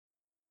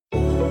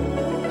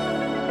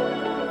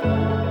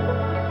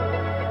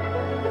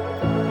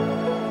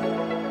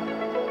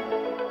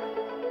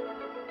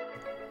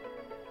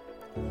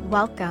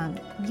Welcome.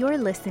 You're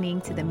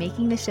listening to the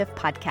Making the Shift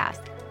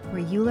podcast,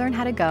 where you learn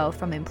how to go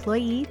from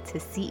employee to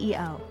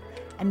CEO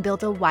and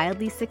build a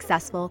wildly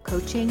successful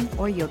coaching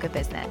or yoga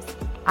business.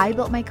 I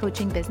built my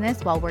coaching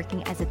business while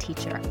working as a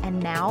teacher,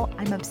 and now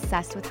I'm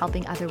obsessed with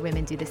helping other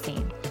women do the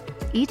same.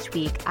 Each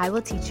week, I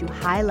will teach you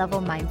high-level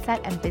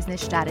mindset and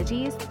business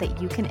strategies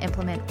that you can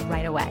implement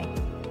right away.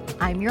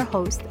 I'm your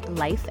host,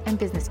 life and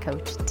business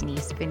coach,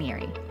 Denise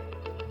Vinieri.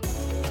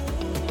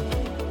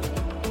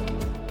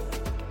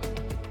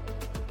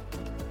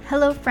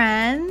 Hello,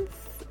 friends.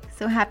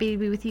 So happy to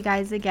be with you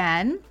guys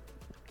again.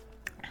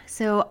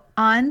 So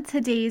on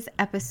today's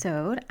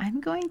episode,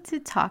 I'm going to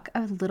talk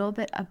a little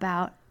bit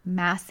about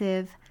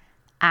massive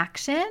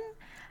action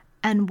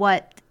and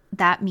what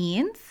that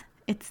means.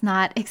 It's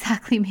not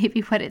exactly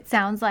maybe what it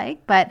sounds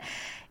like, but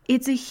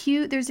there's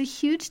a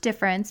huge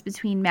difference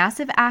between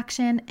massive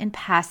action and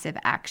passive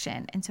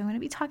action. And so I'm going to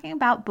be talking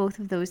about both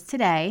of those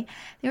today.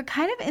 They were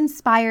kind of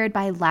inspired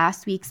by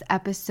last week's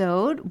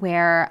episode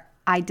where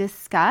I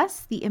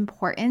discuss the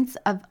importance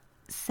of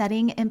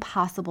setting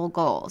impossible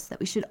goals, that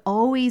we should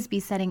always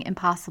be setting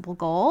impossible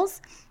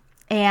goals.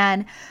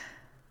 And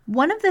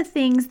one of the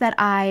things that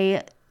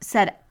I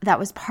said that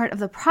was part of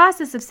the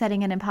process of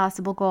setting an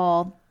impossible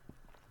goal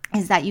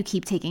is that you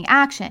keep taking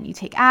action. You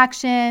take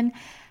action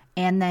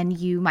and then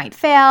you might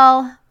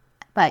fail,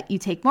 but you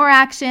take more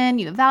action,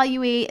 you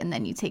evaluate, and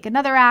then you take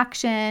another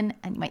action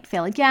and you might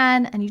fail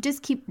again, and you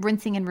just keep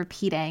rinsing and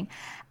repeating.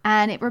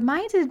 And it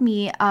reminded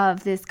me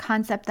of this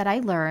concept that I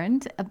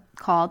learned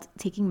called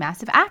taking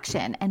massive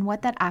action and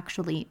what that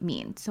actually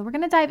means. So we're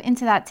going to dive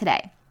into that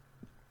today.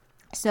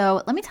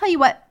 So let me tell you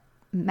what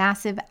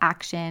massive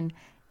action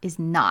is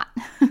not.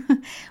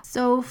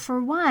 So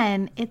for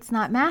one, it's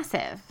not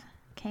massive.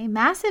 Okay,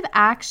 massive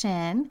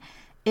action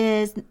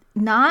is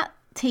not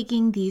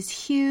taking these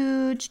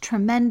huge,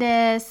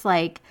 tremendous,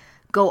 like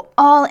go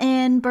all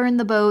in, burn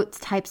the boats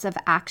types of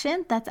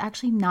action. That's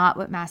actually not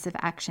what massive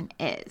action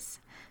is.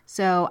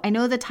 So I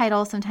know the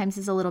title sometimes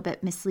is a little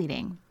bit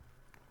misleading,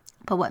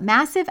 but what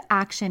massive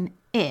action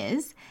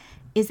is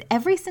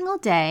every single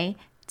day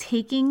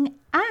taking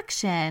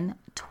action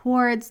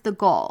towards the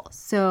goal.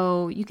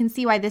 So you can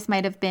see why this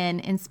might have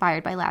been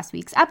inspired by last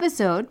week's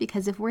episode,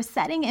 because if we're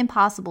setting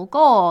impossible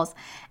goals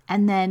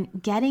and then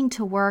getting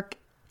to work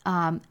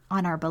on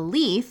our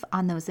belief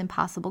on those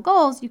impossible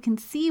goals, you can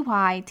see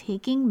why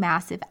taking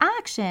massive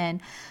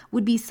action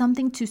would be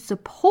something to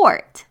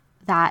support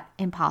that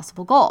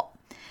impossible goal.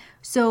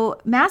 So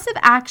massive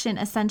action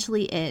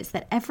essentially is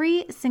that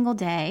every single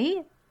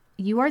day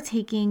you are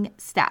taking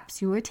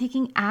steps, you are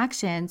taking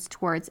actions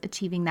towards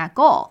achieving that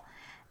goal,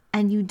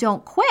 and you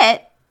don't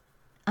quit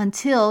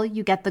until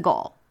you get the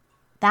goal.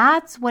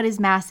 That's what is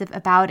massive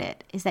about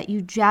it, is that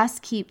you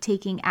just keep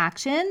taking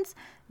actions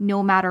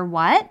no matter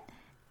what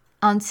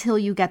until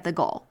you get the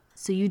goal.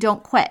 So you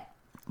don't quit.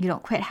 You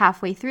don't quit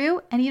halfway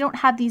through, and you don't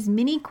have these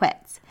mini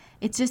quits.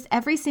 It's just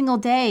every single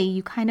day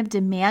you kind of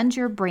demand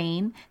your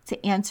brain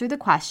to answer the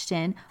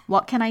question,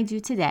 what can I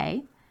do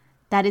today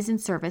that is in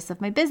service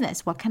of my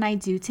business? What can I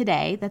do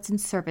today that's in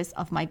service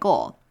of my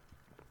goal?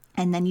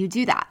 And then you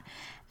do that.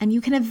 And you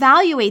can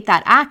evaluate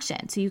that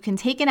action. So you can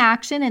take an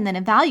action and then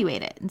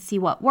evaluate it and see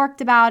what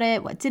worked about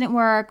it, what didn't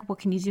work, what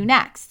can you do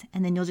next?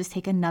 And then you'll just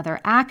take another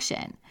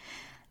action.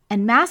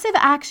 And massive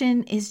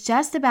action is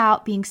just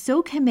about being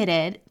so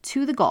committed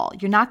to the goal.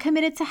 You're not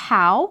committed to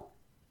how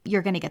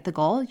you're going to get the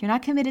goal. You're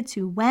not committed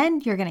to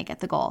when you're going to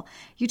get the goal.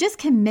 You're just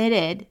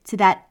committed to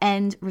that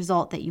end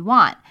result that you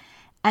want.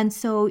 And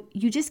so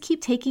you just keep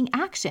taking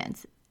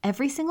actions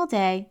every single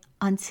day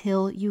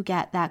until you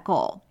get that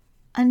goal.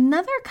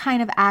 Another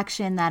kind of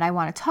action that I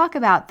want to talk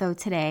about though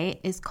today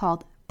is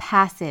called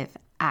passive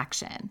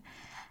action.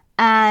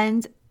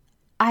 And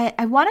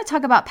I want to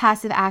talk about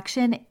passive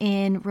action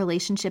in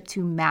relationship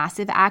to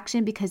massive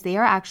action because they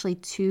are actually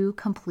two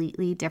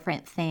completely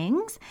different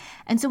things.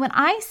 And so when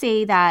I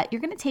say that you're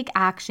going to take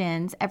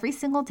actions every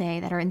single day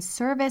that are in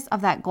service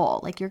of that goal,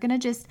 like you're going to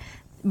just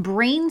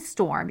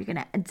brainstorm, you're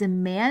going to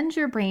demand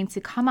your brain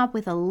to come up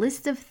with a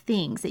list of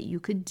things that you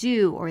could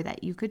do or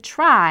that you could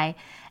try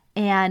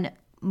and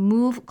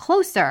move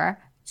closer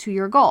to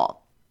your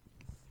goal.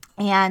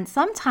 And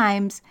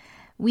sometimes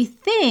we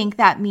think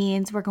that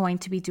means we're going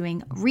to be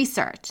doing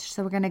research.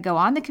 So we're going to go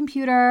on the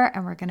computer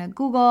and we're going to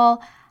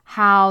Google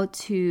how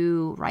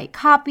to write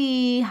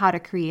copy, how to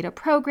create a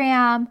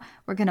program.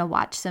 We're going to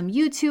watch some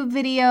YouTube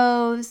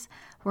videos.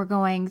 We're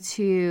going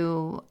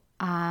to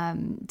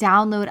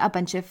download a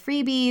bunch of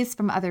freebies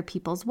from other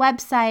people's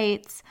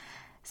websites.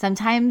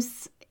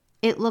 Sometimes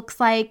it looks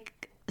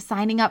like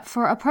signing up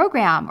for a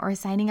program or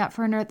signing up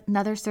for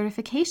another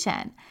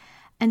certification.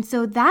 And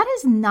so that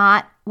is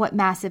not what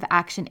massive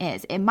action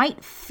is. It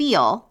might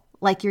feel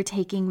like you're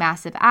taking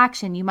massive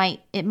action.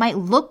 It might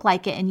look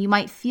like it and you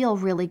might feel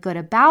really good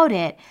about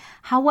it.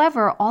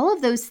 However, all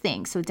of those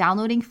things, so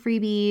downloading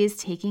freebies,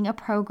 taking a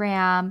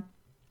program,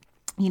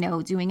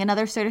 doing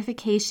another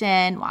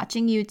certification,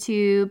 watching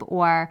YouTube,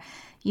 or,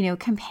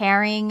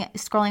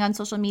 scrolling on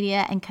social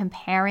media and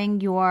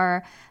comparing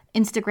your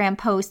Instagram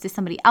post to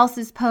somebody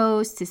else's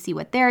post to see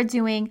what they're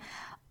doing.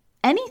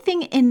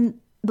 Anything in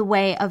the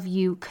way of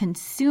you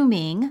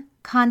consuming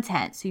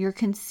content. So you're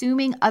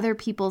consuming other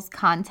people's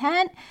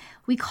content.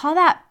 We call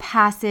that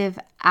passive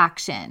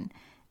action.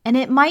 And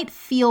it might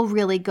feel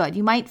really good.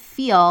 You might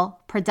feel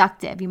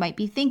productive. You might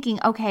be thinking,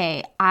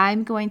 okay,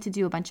 I'm going to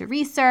do a bunch of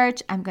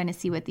research. I'm going to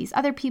see what these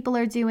other people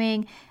are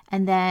doing.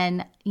 And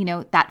then,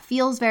 that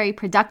feels very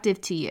productive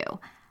to you.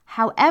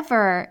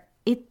 However,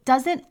 it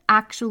doesn't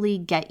actually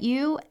get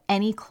you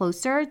any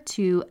closer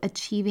to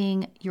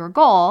achieving your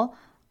goal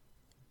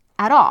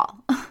at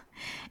all.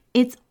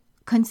 It's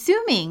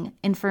consuming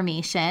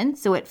information,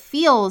 so it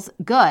feels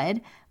good,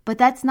 but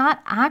that's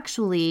not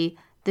actually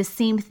the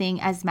same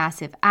thing as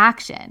massive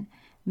action.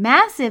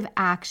 Massive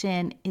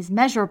action is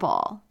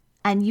measurable,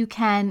 and you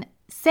can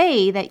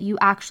say that you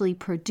actually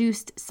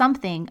produced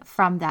something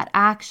from that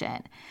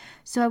action.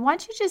 So I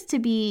want you just to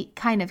be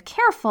kind of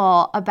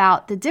careful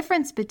about the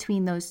difference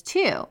between those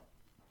two.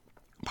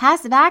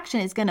 Passive action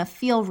is going to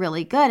feel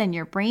really good, and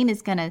your brain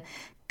is going to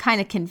kind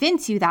of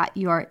convince you that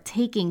you're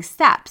taking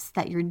steps,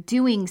 that you're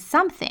doing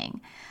something.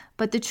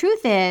 But the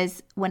truth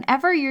is,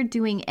 whenever you're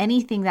doing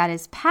anything that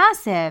is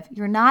passive,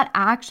 you're not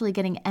actually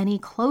getting any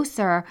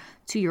closer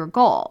to your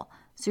goal.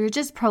 So you're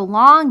just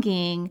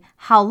prolonging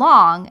how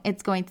long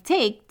it's going to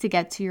take to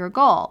get to your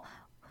goal.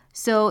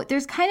 So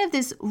there's kind of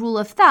this rule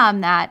of thumb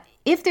that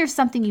if there's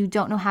something you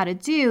don't know how to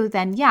do,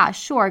 then yeah,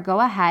 sure, go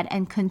ahead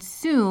and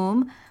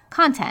consume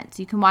content.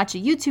 You can watch a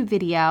YouTube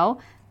video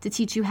to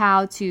teach you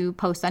how to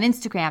post on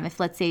Instagram if,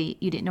 let's say,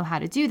 you didn't know how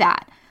to do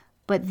that.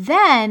 But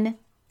then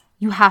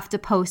you have to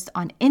post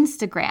on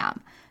Instagram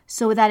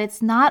so that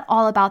it's not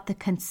all about the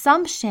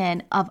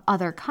consumption of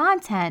other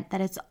content, that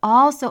it's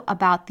also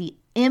about the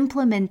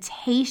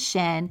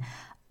implementation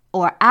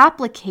or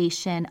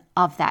application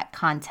of that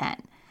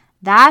content.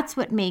 That's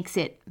what makes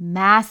it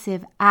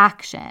massive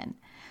action.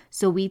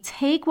 So we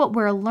take what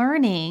we're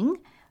learning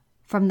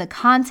from the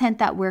content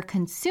that we're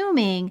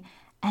consuming,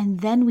 and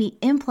then we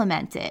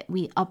implement it.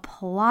 We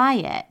apply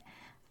it.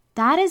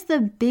 That is the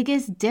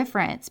biggest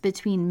difference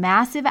between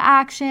massive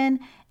action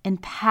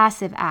and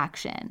passive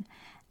action.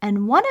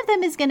 And one of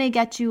them is going to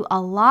get you a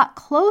lot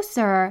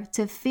closer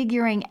to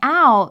figuring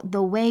out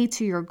the way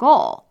to your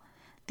goal.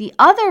 The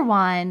other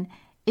one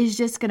is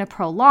just going to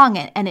prolong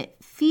it, and it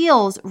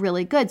feels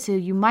really good. So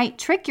you might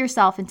trick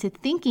yourself into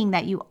thinking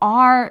that you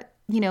are,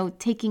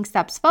 taking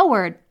steps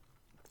forward.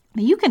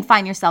 You can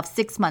find yourself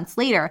 6 months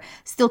later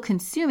still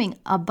consuming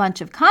a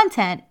bunch of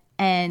content,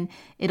 and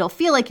it'll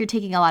feel like you're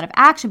taking a lot of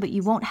action, but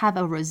you won't have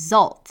a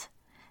result.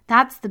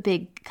 That's the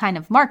big kind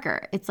of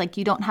marker. It's like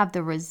you don't have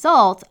the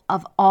result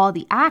of all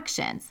the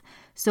actions.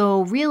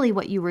 So really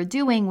what you were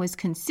doing was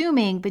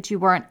consuming, but you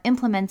weren't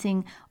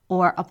implementing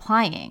or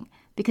applying.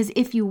 Because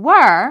if you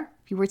were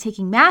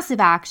taking massive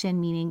action,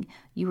 meaning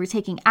you were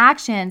taking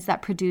actions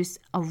that produce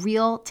a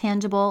real,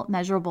 tangible,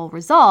 measurable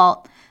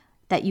result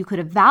that you could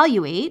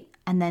evaluate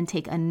and then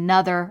take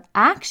another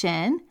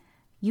action,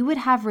 you would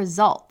have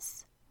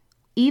results.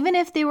 Even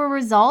if they were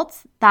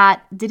results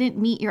that didn't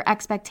meet your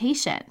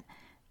expectation,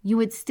 you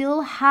would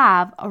still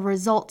have a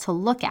result to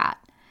look at.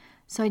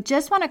 So I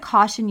just want to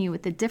caution you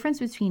with the difference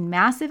between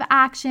massive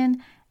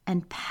action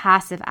and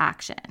passive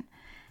action.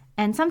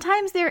 And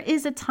sometimes there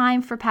is a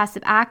time for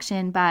passive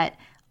action, but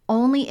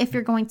only if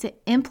you're going to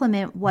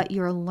implement what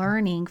you're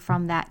learning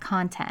from that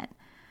content.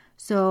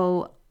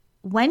 So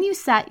when you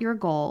set your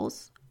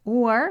goals,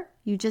 or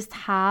you just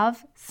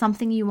have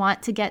something you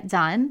want to get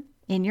done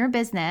in your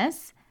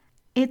business,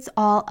 it's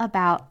all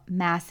about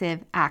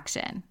massive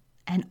action.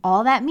 And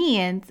all that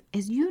means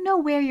is you know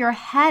where you're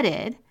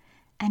headed,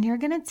 and you're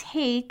going to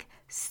take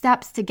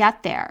steps to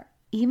get there.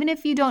 Even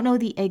if you don't know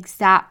the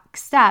exact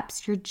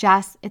steps,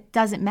 it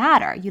doesn't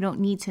matter. You don't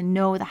need to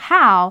know the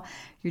how.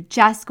 You're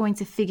just going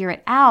to figure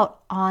it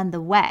out on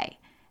the way.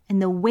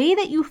 And the way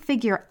that you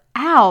figure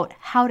out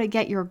how to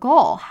get your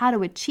goal, how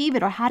to achieve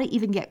it, or how to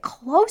even get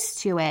close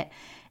to it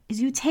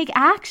is you take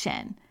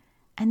action,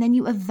 and then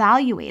you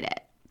evaluate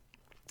it.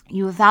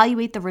 You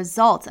evaluate the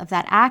results of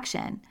that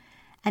action.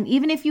 And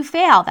even if you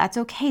fail, that's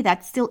okay.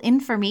 That's still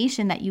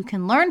information that you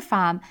can learn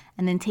from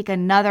and then take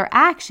another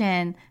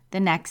action the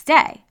next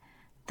day.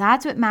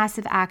 That's what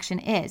massive action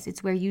is.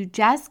 It's where you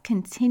just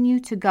continue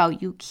to go.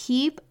 You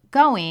keep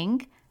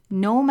going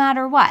no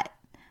matter what.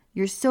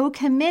 You're so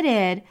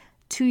committed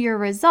to your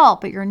result,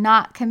 but you're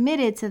not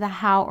committed to the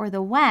how or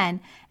the when.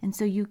 And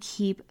so you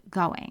keep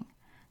going.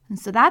 And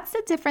so that's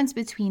the difference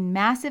between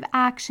massive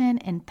action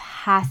and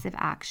passive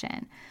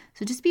action.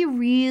 So just be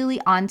really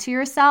onto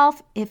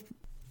yourself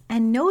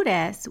and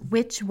notice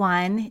which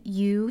one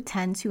you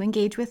tend to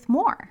engage with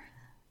more.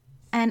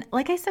 And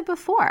like I said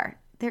before,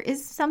 there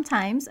is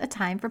sometimes a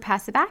time for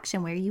passive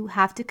action where you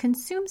have to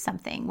consume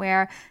something,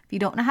 where if you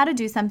don't know how to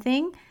do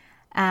something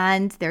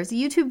and there's a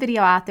YouTube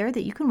video out there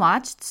that you can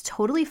watch, it's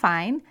totally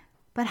fine.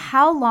 But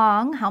how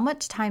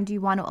much time do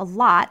you want to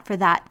allot for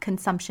that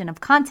consumption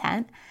of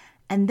content?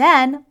 And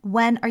then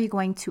when are you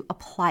going to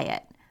apply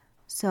it?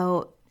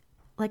 So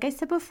like I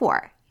said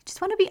before, you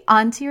just want to be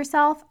onto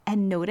yourself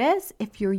and notice if you're